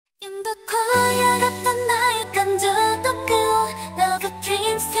the quiet of the night under the moon, velvet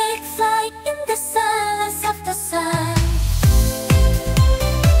dreams take flight in the silence of the sun.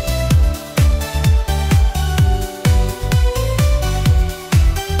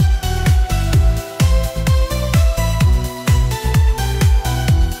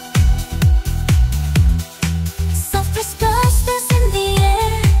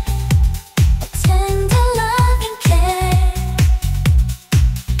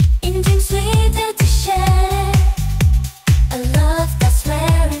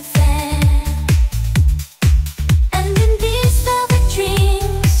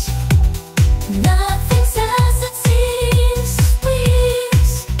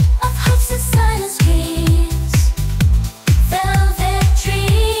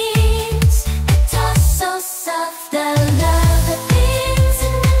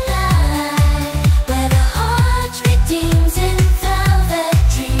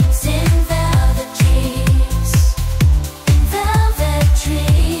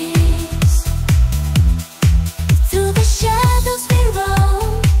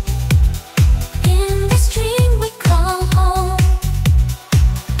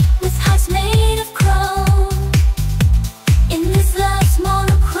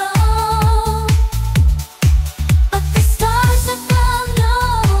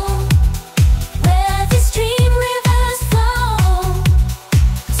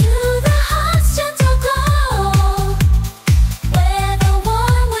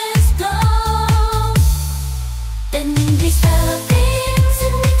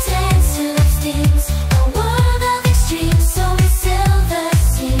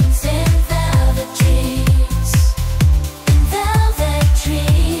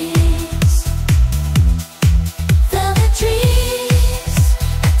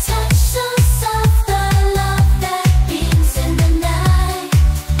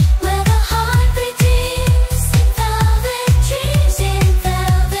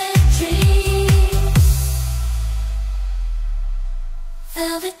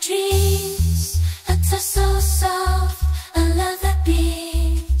 Velvet dreams, a touch so soft, a love that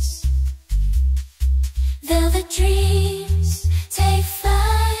beats. Velvet dreams take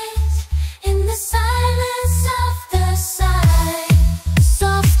flight in the silence of the side.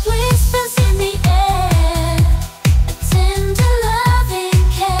 Soft whispers in the air, a tender loving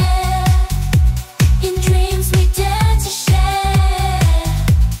care. In dreams we dare to share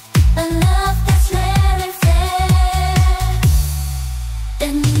a love that's rare and fair.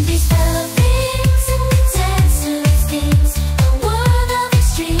 And these velvet things and we dance to these things, a world of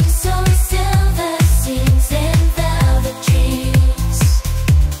extremes, so we silver sings in velvet dreams,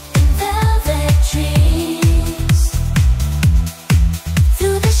 in velvet dreams.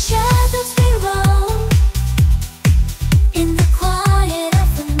 Through the shadows we roam, in the quiet of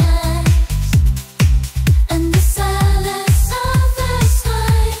the night, and the silence of the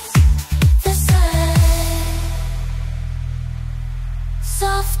skies, the sky.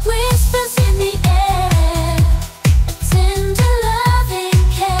 Soft whispers in the air, a tender loving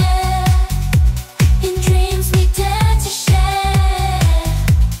care. In dreams we dare to share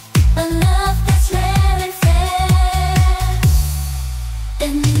a love that's rare and fair.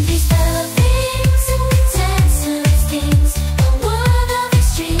 And these velvet things and we dance to these things, a world of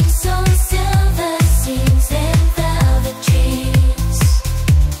extremes, so we silver sings in velvet dreams,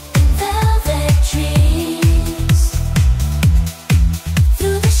 in velvet dreams.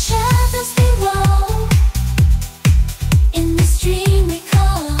 Through the shadows we roam, in this dream we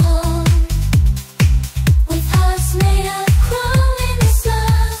call home, with hearts made of chrome in this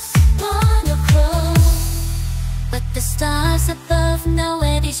love's monochrome. But the stars above know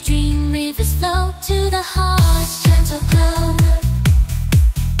where these dream rivers flow to the heart's gentle glow.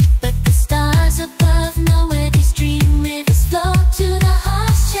 But the stars above know where these dream rivers flow to the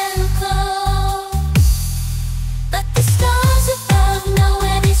heart's gentle glow. But the stars above know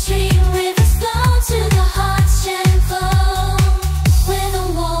where these dream rivers flow to the heart's gentle glow, where the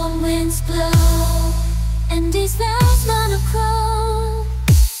warm winds blow, and these love's monochrome.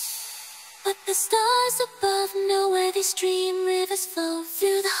 But the stars above know where these dream rivers flow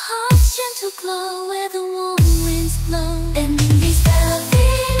through the heart's gentle glow, where the warm winds